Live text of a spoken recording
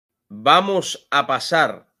Vamos a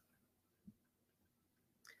pasar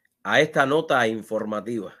a esta nota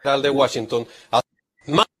informativa. De Washington.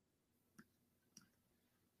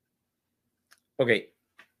 Ok.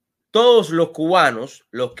 Todos los cubanos,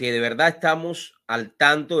 los que de verdad estamos al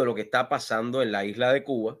tanto de lo que está pasando en la isla de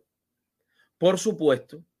Cuba, por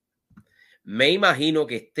supuesto, me imagino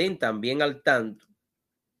que estén también al tanto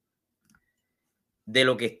de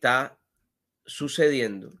lo que está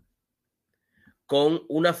sucediendo con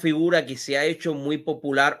una figura que se ha hecho muy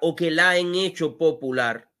popular o que la han hecho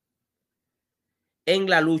popular en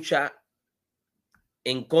la lucha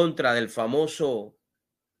en contra del famoso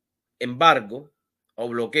embargo o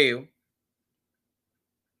bloqueo.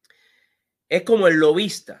 Es como el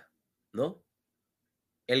lobista, ¿no?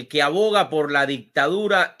 El que aboga por la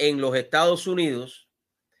dictadura en los Estados Unidos,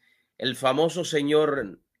 el famoso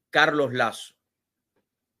señor Carlos Lazo.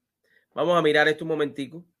 Vamos a mirar esto un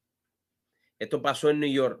momentico. Esto pasó en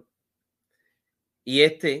New York y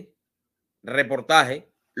este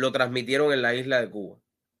reportaje lo transmitieron en la isla de Cuba.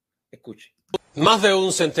 Escuche. Más de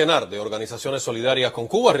un centenar de organizaciones solidarias con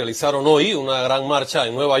Cuba realizaron hoy una gran marcha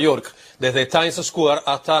en Nueva York, desde Times Square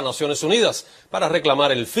hasta Naciones Unidas, para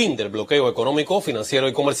reclamar el fin del bloqueo económico, financiero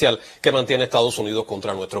y comercial que mantiene Estados Unidos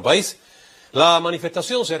contra nuestro país. La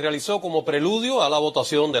manifestación se realizó como preludio a la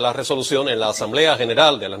votación de la resolución en la Asamblea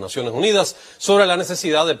General de las Naciones Unidas sobre la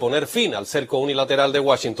necesidad de poner fin al cerco unilateral de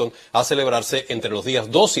Washington a celebrarse entre los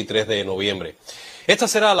días 2 y 3 de noviembre. Esta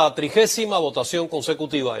será la 30ª votación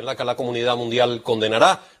consecutiva en la que la comunidad mundial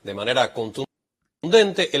condenará de manera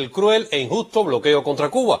contundente el cruel e injusto bloqueo contra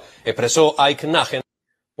Cuba, expresó Ike Nagen.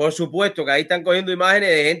 Por supuesto que ahí están cogiendo imágenes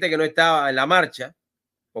de gente que no estaba en la marcha,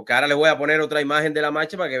 porque ahora les voy a poner otra imagen de la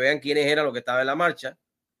marcha para que vean quiénes eran los que estaban en la marcha.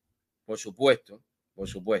 Por supuesto, por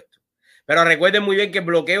supuesto. Pero recuerden muy bien que el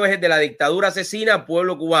bloqueo es el de la dictadura asesina al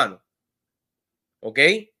pueblo cubano. ¿Ok?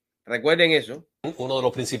 Recuerden eso. Uno de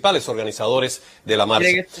los principales organizadores de la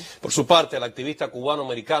marcha. Por su parte, el activista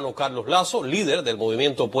cubano-americano Carlos Lazo, líder del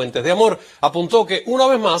movimiento Puentes de Amor, apuntó que una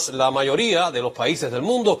vez más la mayoría de los países del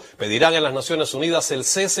mundo pedirán en las Naciones Unidas el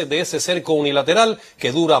cese de ese cerco unilateral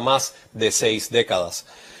que dura más de 6 décadas.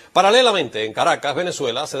 Paralelamente, en Caracas,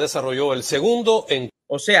 Venezuela, se desarrolló el segundo encuentro.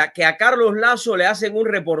 O sea, que a Carlos Lazo le hacen un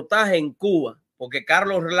reportaje en Cuba, porque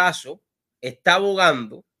Carlos Lazo está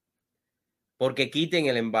abogando porque quiten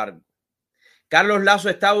el embargo. Carlos Lazo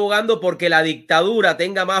está abogando porque la dictadura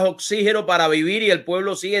tenga más oxígeno para vivir y el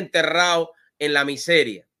pueblo sigue enterrado en la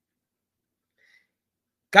miseria.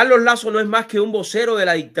 Carlos Lazo no es más que un vocero de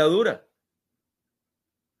la dictadura.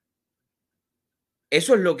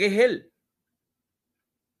 Eso es lo que es él.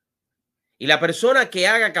 Y la persona que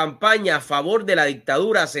haga campaña a favor de la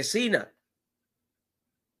dictadura asesina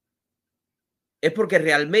es porque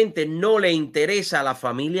realmente no le interesa a la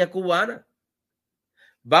familia cubana.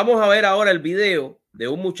 Vamos a ver ahora el video de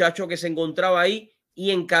un muchacho que se encontraba ahí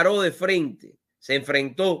y encaró de frente, se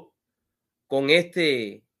enfrentó con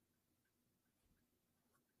este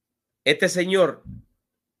señor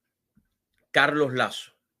Carlos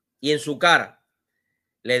Lazo y en su cara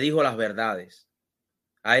le dijo las verdades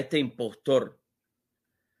a este impostor,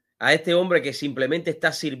 a este hombre que simplemente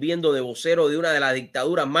está sirviendo de vocero de una de las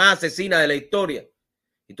dictaduras más asesinas de la historia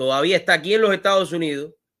y todavía está aquí en los Estados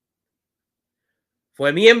Unidos.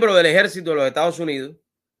 Fue miembro del ejército de los Estados Unidos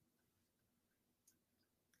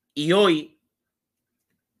y hoy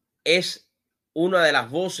es una de las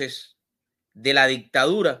voces de la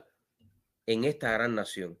dictadura en esta gran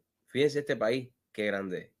nación. Fíjense este país, qué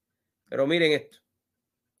grande es. Pero miren esto,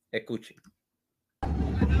 escuchen.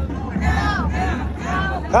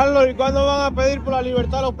 Carlos, ¿y cuándo van a pedir por la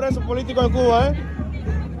libertad a los presos políticos de Cuba,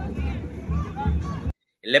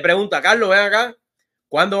 Él le pregunta, Carlos, ven acá.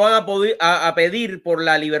 ¿Cuándo van a pedir por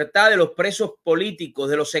la libertad de los presos políticos,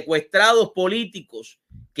 de los secuestrados políticos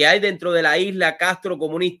que hay dentro de la isla Castro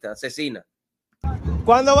comunista asesina?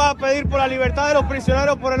 ¿Cuándo va a pedir por la libertad de los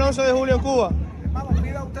prisioneros por el 11 de julio en Cuba? Hermano,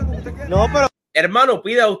 pida usted lo que usted quiera. No, pero... Hermano,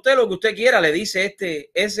 pida usted lo que usted quiera, le dice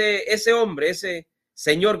ese hombre, ese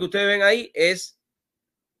señor que ustedes ven ahí, es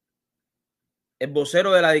el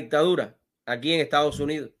vocero de la dictadura aquí en Estados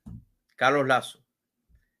Unidos, Carlos Lazo.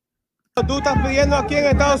 Tú estás pidiendo aquí en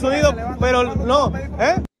Estados Unidos, pero no,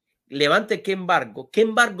 Levante qué embargo. ¿Qué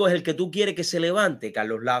embargo es el que tú quieres que se levante,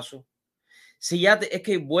 Carlos Lazo? Si ya es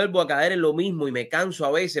que vuelvo a caer en lo mismo y me canso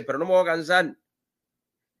a veces, pero no me voy a cansar.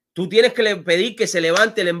 Tú tienes que pedir que se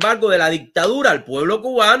levante el embargo de la dictadura al pueblo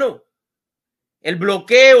cubano. El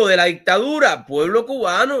bloqueo de la dictadura al pueblo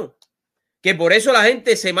cubano. Que por eso la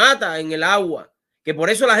gente se mata en el agua. Que por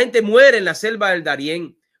eso la gente muere en la selva del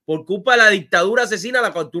Darién. Por culpa de la dictadura asesina a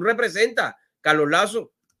la cual tú representas, Carlos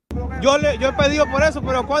Lazo. Yo he pedido por eso,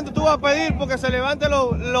 pero ¿cuánto tú vas a pedir porque se levanten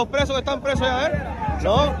los presos que están presos allá?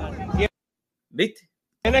 No. ¿Viste?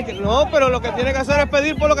 No, pero lo que tiene que hacer es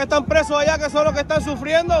pedir por los que están presos allá, que son los que están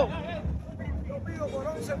sufriendo. Yo pido por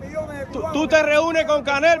 11 millones de cubanos. Tú te reúnes con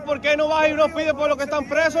Canel, ¿por qué no vas y no pides por los que están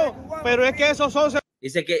presos? Pero es que esos 11...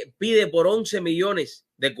 Dice que pide por 11 millones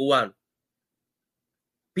de cubanos.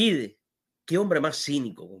 Pide. Qué hombre más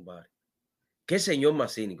cínico, compadre. Qué señor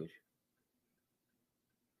más cínico.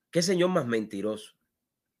 Qué señor más mentiroso.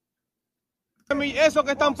 Esos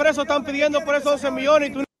que están presos están pidiendo por esos 11 millones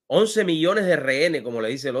y tú... 11 millones de rehenes, como le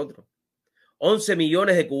dice el otro. 11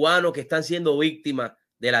 millones de cubanos que están siendo víctimas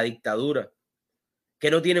de la dictadura,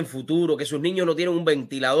 que no tienen futuro, que sus niños no tienen un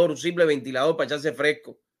ventilador, un simple ventilador para echarse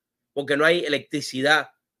fresco, porque no hay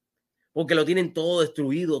electricidad, porque lo tienen todo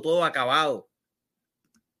destruido, todo acabado.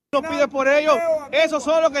 No pides por ellos, esos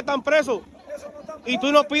son los que están presos. Y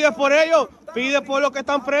tú no pides por ellos, pides por los que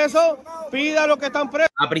están presos, pide a los que están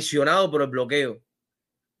presos. Aprisionados por el bloqueo.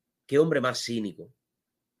 Qué hombre más cínico.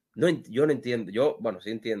 No, yo no entiendo. Yo, bueno, sí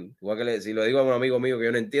entiendo. Igual que si lo digo a un amigo mío que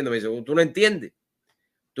yo no entiendo, me dice, tú no entiendes.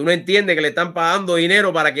 Tú no entiendes que le están pagando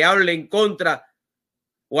dinero para que hable en contra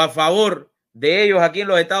o a favor de ellos aquí en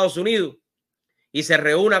los Estados Unidos y se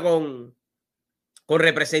reúna con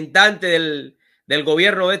representantes del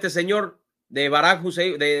gobierno de este señor, de Barack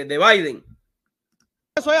Hussein, de Biden.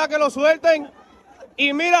 Eso ya que lo suelten.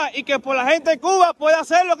 Y mira, y que por la gente de Cuba pueda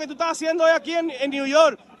hacer lo que tú estás haciendo hoy aquí en New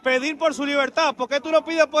York. Pedir por su libertad. ¿Por qué tú no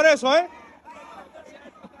pides por eso,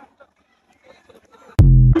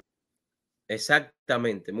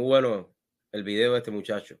 Exactamente. Muy bueno el video de este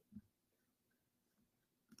muchacho.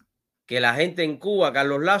 Que la gente en Cuba,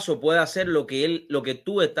 Carlos Lazo, pueda hacer lo que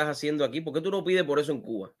tú estás haciendo aquí. ¿Por qué tú no pides por eso en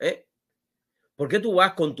Cuba? ¿Por qué tú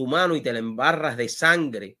vas con tu mano y te la embarras de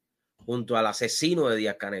sangre junto al asesino de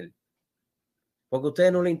Díaz-Canel? Porque a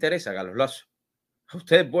ustedes no les interesa, Carlos Lazo. A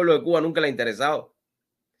ustedes, el pueblo de Cuba, nunca le ha interesado.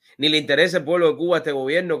 Ni le interesa el pueblo de Cuba a este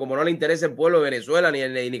gobierno, como no le interesa el pueblo de Venezuela ni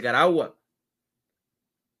el de Nicaragua.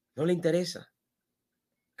 No le interesa.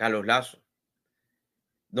 Carlos Lazo.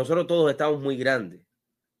 Nosotros todos estamos muy grandes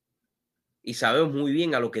y sabemos muy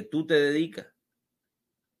bien a lo que tú te dedicas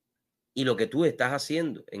y lo que tú estás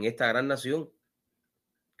haciendo en esta gran nación,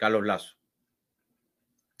 Carlos Lazo.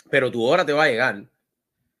 Pero tu hora te va a llegar.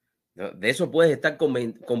 De eso puedes estar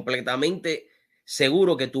completamente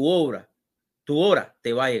seguro que tu hora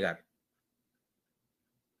te va a llegar.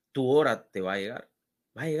 Tu hora te va a llegar.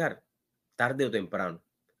 Va a llegar tarde o temprano.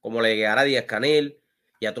 Como le llegará a Díaz-Canel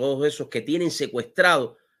y a todos esos que tienen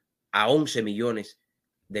secuestrado a 11 millones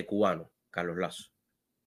de cubanos, Carlos Lazo.